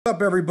What's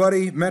up,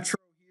 everybody? Metro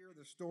here,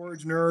 the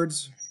Storage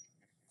Nerds,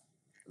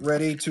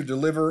 ready to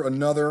deliver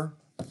another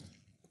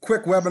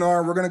quick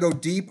webinar. We're going to go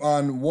deep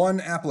on one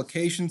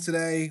application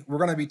today. We're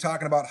going to be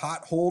talking about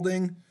hot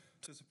holding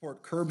to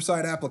support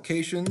curbside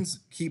applications,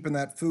 keeping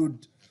that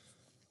food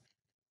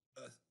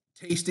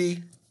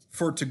tasty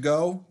for to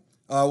go.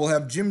 We'll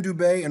have Jim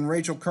Dubé and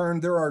Rachel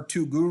Kern. They're our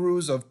two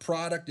gurus of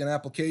product and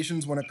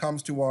applications when it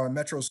comes to our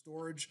Metro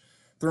storage,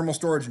 thermal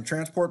storage, and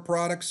transport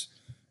products.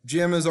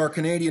 Jim is our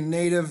Canadian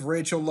native.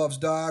 Rachel loves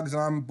dogs.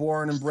 I'm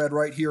born and bred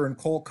right here in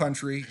coal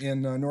country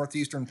in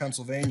northeastern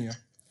Pennsylvania.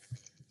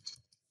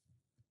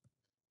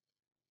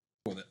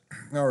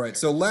 All right,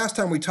 so last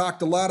time we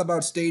talked a lot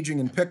about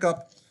staging and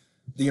pickup,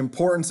 the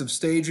importance of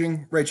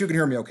staging. Rach, you can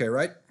hear me okay,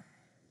 right?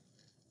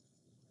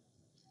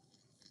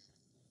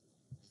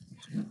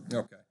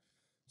 Okay.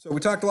 So we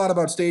talked a lot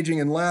about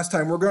staging, and last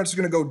time we're just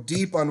going to go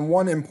deep on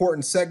one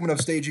important segment of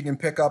staging and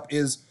pickup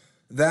is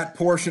that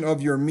portion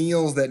of your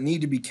meals that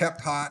need to be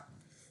kept hot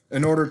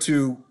in order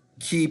to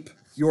keep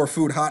your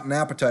food hot and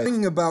appetizing.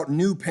 Thinking about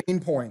new pain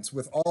points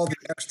with all the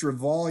extra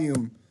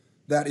volume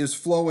that is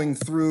flowing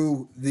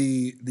through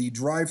the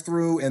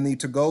drive-through and the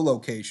to-go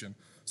location.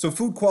 So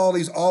food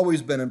quality's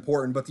always been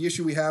important, but the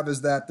issue we have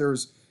is that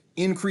there's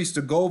increased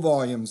to-go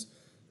volumes.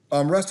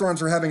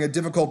 Restaurants are having a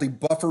difficulty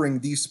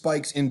buffering these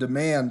spikes in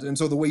demand, and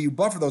so the way you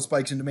buffer those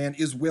spikes in demand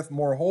is with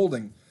more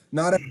holding.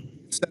 Not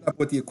set up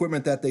with the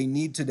equipment that they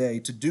need today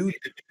to do.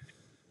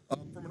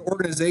 From an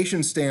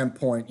organization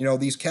standpoint,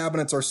 these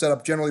cabinets are set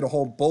up generally to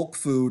hold bulk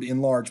food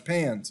in large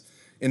pans.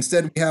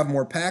 Instead, we have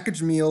more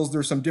packaged meals.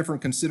 There's some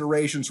different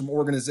considerations from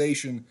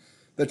organization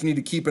that you need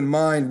to keep in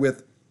mind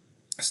with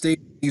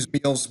staging these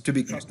meals to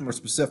be customer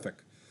specific.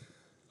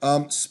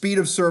 Speed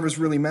of service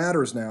really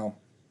matters now.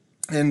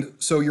 And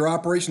so your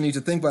operation needs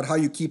to think about how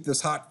you keep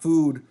this hot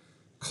food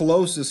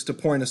closest to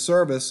point of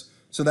service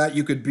so that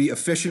you could be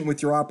efficient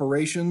with your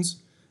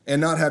operations and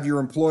not have your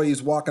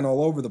employees walking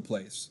all over the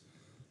place.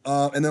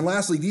 And then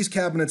lastly, these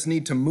cabinets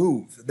need to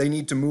move. They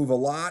need to move a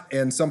lot,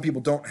 and some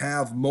people don't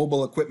have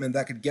mobile equipment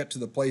that could get to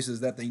the places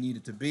that they need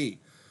it to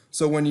be.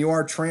 So when you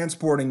are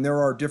transporting, there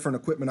are different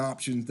equipment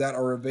options that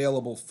are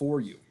available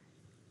for you.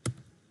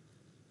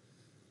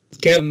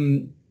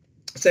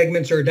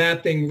 Segments are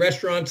adapting.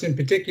 Restaurants in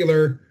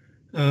particular,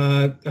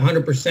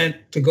 100%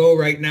 to go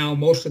right now,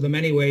 most of them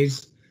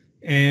anyways.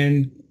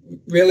 And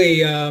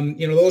really,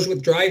 those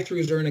with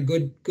drive-throughs are in a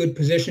good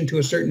position to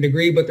a certain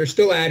degree, but they're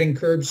still adding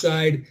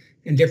curbside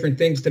and different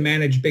things to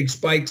manage big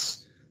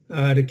spikes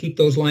to keep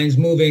those lines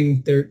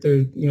moving. They're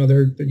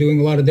doing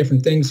a lot of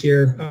different things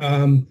here.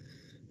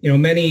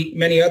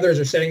 Many others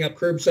are setting up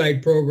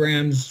curbside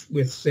programs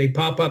with, say,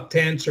 pop-up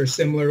tents or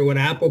similar to what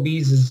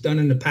Applebee's has done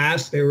in the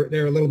past.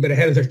 They're a little bit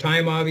ahead of their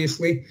time,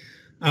 obviously.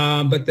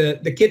 But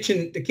the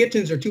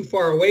kitchens are too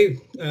far away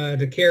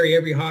to carry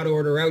every hot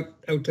order out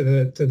to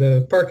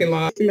the parking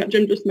lot. That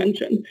Jim just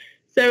mentioned.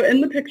 So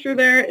in the picture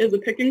there is a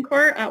picking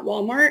cart at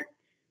Walmart,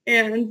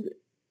 and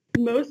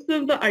most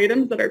of the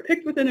items that are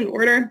picked within an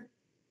order,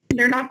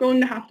 they're not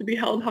going to have to be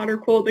held hot or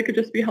cold. They could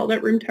just be held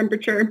at room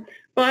temperature.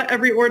 But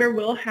every order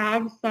will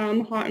have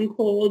some hot and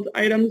cold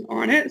items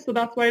on it. So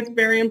that's why it's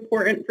very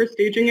important for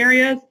staging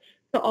areas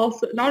to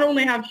also not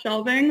only have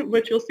shelving,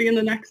 which you'll see in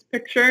the next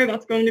picture.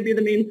 That's going to be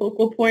the main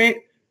focal point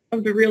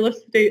of the real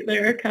estate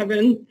there,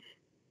 Kevin.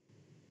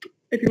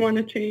 If you want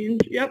to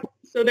change. Yep.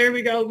 So there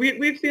we go.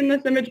 We've seen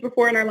this image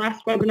before in our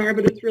last webinar,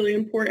 but it's really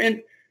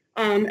important.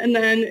 And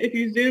then if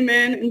you zoom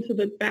in into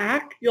the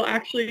back, you'll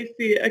actually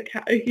see a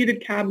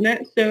heated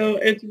cabinet. So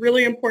it's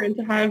really important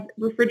to have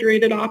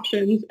refrigerated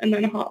options and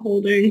then hot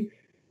holding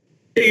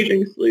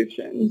staging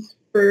solutions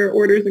for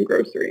orders and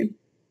grocery.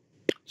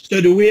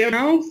 So do we have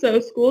now? So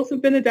schools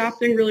have been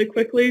adapting really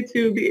quickly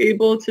to be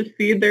able to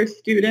feed their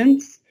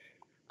students.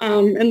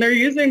 And they're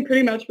using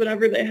pretty much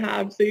whatever they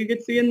have. So you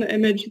can see in the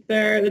image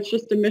there, it's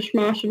just a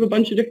mishmash of a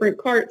bunch of different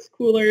carts,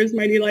 coolers,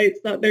 Mighty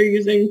Lights that they're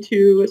using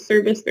to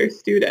service their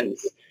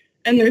students.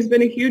 And there's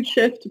been a huge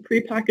shift to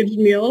prepackaged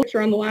meals.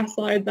 On the last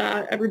slide,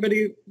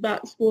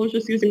 that school is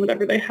just using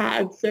whatever they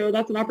had. So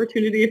that's an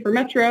opportunity for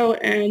Metro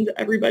and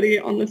everybody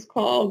on this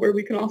call where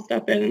we can all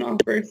step in and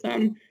offer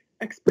some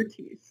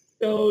expertise.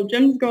 So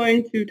Jim's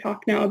going to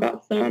talk now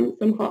about some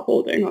hot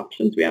holding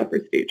options we have for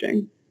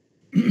staging.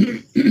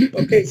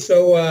 Okay,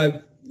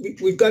 so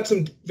we've got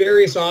some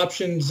various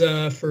options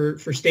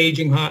for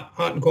staging hot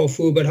and cold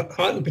food, but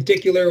hot in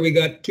particular, we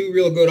got two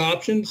real good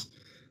options.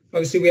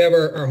 Obviously, we have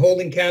our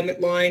holding cabinet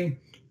line,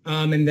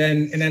 and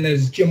then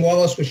as Jim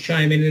Wallace was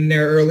chiming in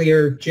there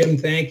earlier, Jim,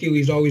 thank you.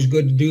 He's always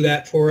good to do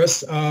that for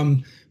us.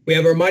 We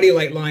have our Mighty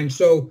Light line.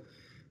 So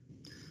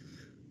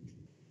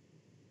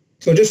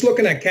just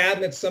looking at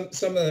cabinets, some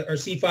of our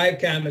C5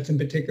 cabinets in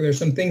particular,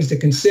 some things to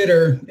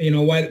consider.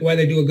 Why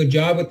they do a good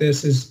job with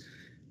this is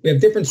we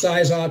have different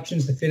size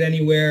options to fit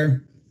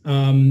anywhere.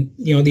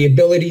 The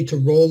ability to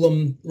roll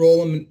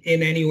them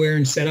in anywhere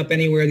and set up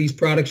anywhere. These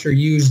products are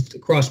used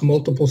across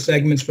multiple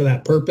segments for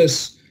that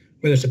purpose,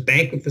 whether it's a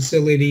banquet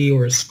facility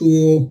or a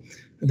school.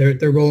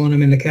 They're rolling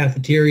them in the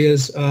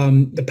cafeterias.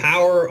 The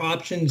power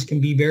options can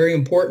be very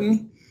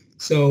important.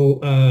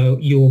 So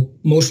you'll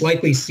most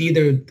likely see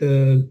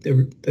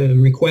the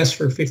request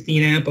for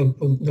 15 amp of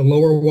the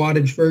lower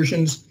wattage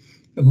versions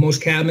of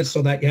most cabinets,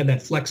 so that you have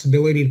that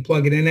flexibility to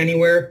plug it in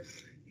anywhere.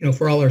 You know,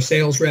 for all our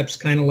sales reps,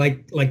 kind of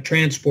like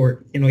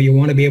transport, you know, you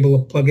want to be able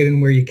to plug it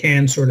in where you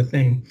can, sort of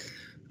thing.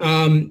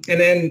 And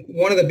then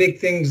one of the big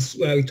things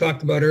we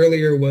talked about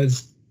earlier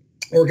was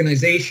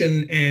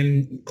organization,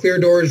 and clear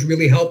doors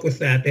really help with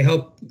that. They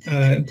help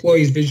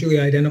employees visually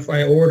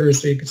identify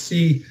orders. So you can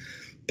see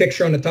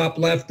picture on the top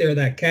left there,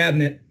 that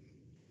cabinet.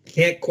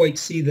 Can't quite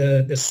see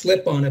the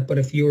slip on it, but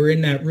if you were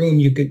in that room,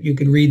 you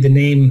could read the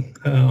name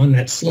on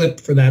that slip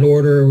for that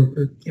order.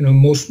 Or, you know,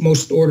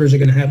 most orders are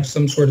going to have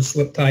some sort of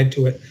slip tied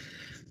to it.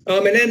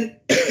 And then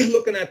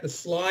looking at the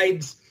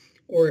slides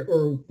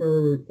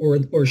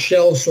or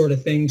shelves sort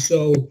of thing.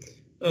 So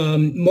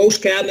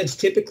most cabinets,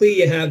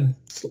 typically you have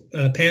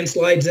pan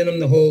slides in them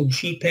to hold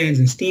sheet pans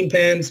and steam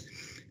pans,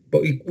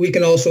 but we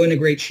can also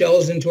integrate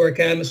shelves into our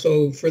cabinet.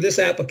 So for this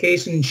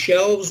application,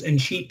 shelves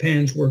and sheet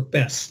pans work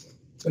best.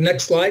 So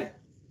next slide.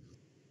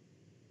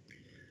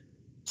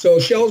 So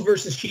shelves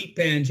versus sheet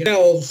pans.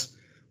 Shelves,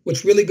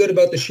 what's really good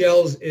about the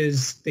shelves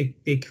is they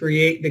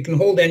can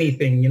hold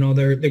anything. You know,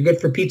 they're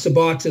good for pizza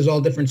boxes, all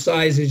different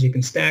sizes. You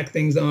can stack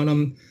things on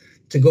them,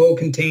 to-go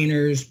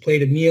containers,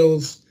 plated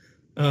meals.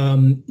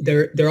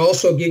 They're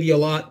also give you a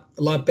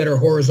lot better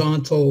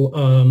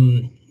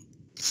horizontal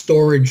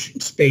storage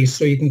space.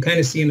 So you can kind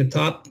of see in the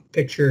top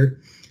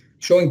picture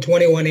showing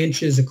 21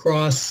 inches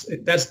across.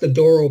 That's the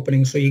door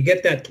opening. So you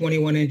get that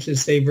 21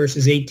 inches, say,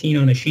 versus 18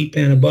 on a sheet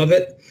pan above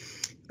it.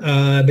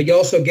 But you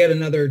also get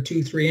another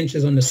 2-3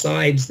 inches on the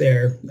sides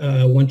there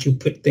once you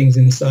put things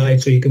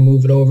inside, so you can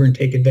move it over and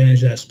take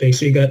advantage of that space.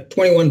 So you got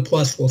 21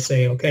 plus, we'll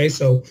say, okay?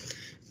 So,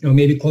 you know,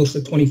 maybe close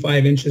to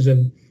 25 inches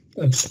of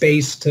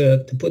space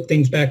to put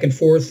things back and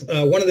forth.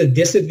 One of the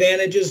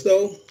disadvantages,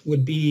 though,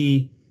 would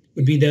be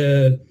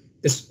the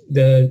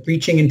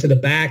reaching into the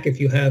back if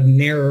you have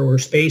narrower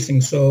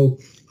spacing. So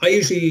I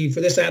usually, for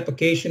this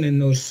application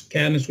and those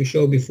cabinets we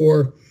showed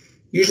before,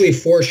 usually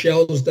 4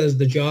 shelves does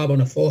the job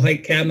on a full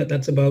height cabinet.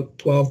 That's about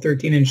 12,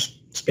 13 inch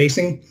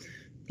spacing.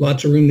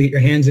 Lots of room to get your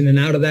hands in and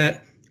out of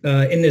that.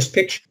 In this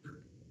picture,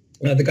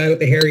 the guy with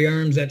the hairy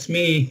arms, that's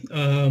me.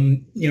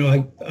 You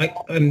know,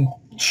 I'm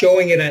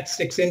showing it at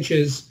 6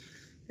 inches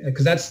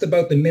because that's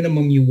about the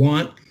minimum you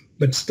want,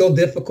 but still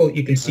difficult,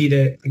 you can see,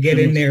 to get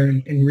in there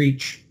and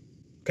reach.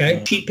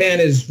 Okay. Sheet pan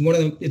is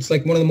it's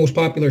like one of the most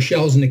popular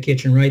shelves in the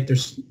kitchen, right?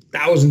 There's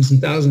thousands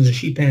and thousands of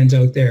sheet pans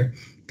out there.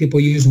 People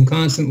use them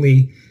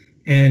constantly.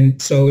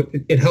 And so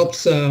it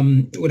helps.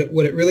 What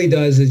it really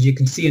does is, you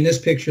can see in this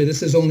picture,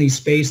 this is only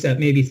spaced at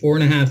maybe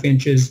 4.5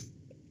 inches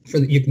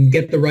you can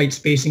get the right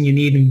spacing you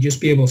need and just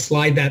be able to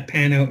slide that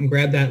pan out and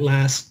grab that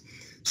last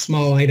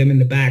small item in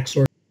the back.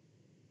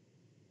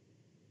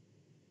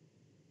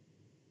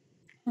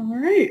 All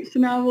right, so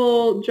now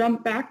we'll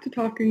jump back to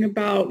talking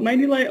about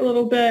Mighty Light a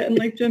little bit. And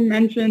like Jim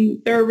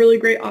mentioned, they're a really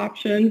great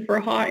option for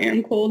hot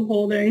and cold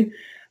holding.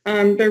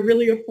 They're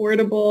really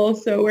affordable.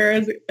 So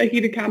whereas a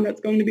heated cabinet's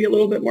going to be a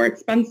little bit more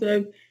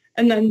expensive,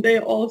 and then they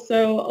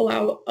also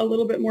allow a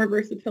little bit more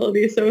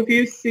versatility. So if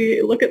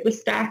you look at the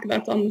stack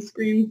that's on the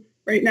screen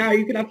right now,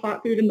 you could have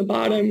hot food in the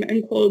bottom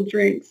and cold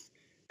drinks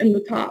in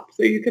the top.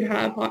 So you could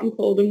have hot and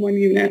cold in one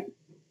unit.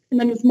 And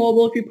then it's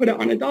mobile if you put it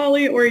on a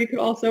dolly, or you could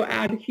also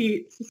add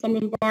heat to some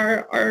of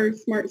our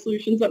smart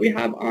solutions that we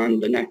have on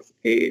the next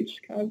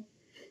page, Kev.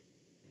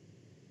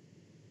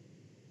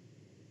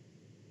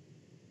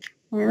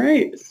 All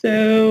right,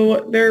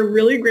 so they're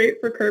really great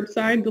for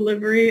curbside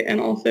delivery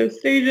and also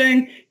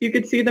staging. You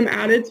could see them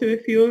added to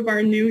a few of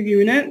our new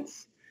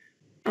units.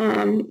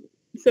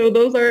 So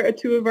those are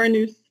 2 of our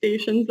new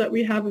stations that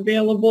we have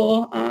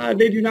available.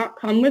 They do not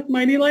come with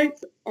Mighty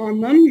Lights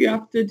on them. You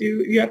have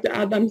to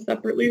add them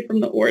separately from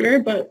the order,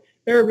 but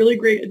they're a really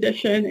great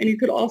addition. And you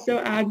could also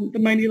add the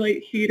Mighty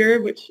Light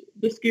heater, which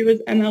the SKU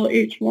is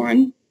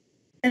NLH1,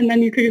 and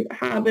then you could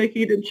have a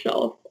heated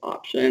shelf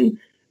option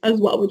as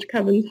well, which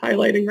Kevin's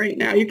highlighting right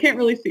now. You can't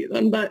really see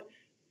them, but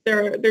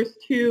there's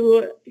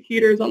 2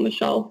 heaters on the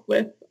shelf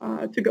with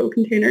to-go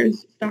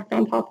containers stacked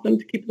on top of them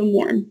to keep them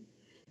warm.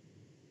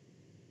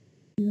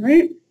 All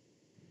right.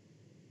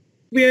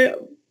 We've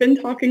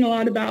been talking a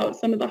lot about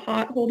some of the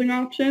hot holding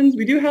options.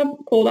 We do have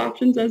cold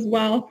options as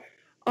well.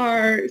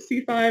 Our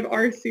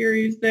C5R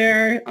series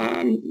there,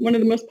 one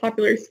of the most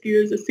popular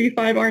SKUs is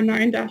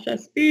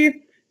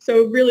C5R9-SB.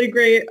 So really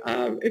great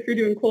if you're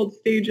doing cold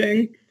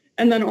staging.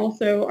 And then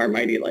also our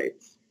Mighty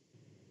Lights.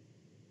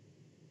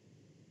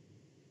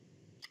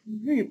 All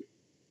right.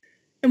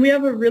 And we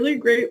have a really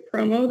great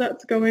promo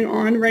that's going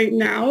on right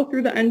now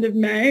through the end of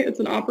May. It's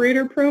an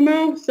operator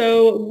promo.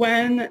 So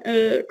when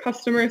a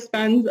customer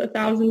spends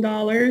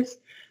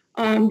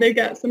 $1,000, they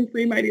get some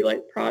free Mighty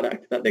Light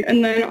product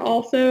and then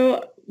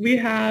also we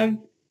have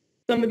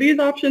some of these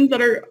options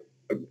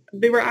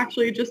they were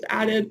actually just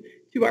added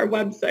to our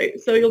website.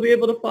 So you'll be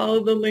able to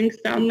follow the links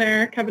down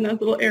there. Kevin has a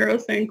little arrow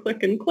saying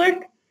click and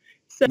click.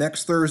 So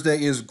next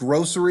Thursday is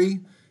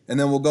grocery, and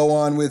then we'll go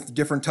on with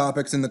different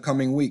topics in the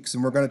coming weeks.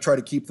 And we're going to try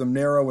to keep them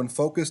narrow and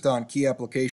focused on key applications.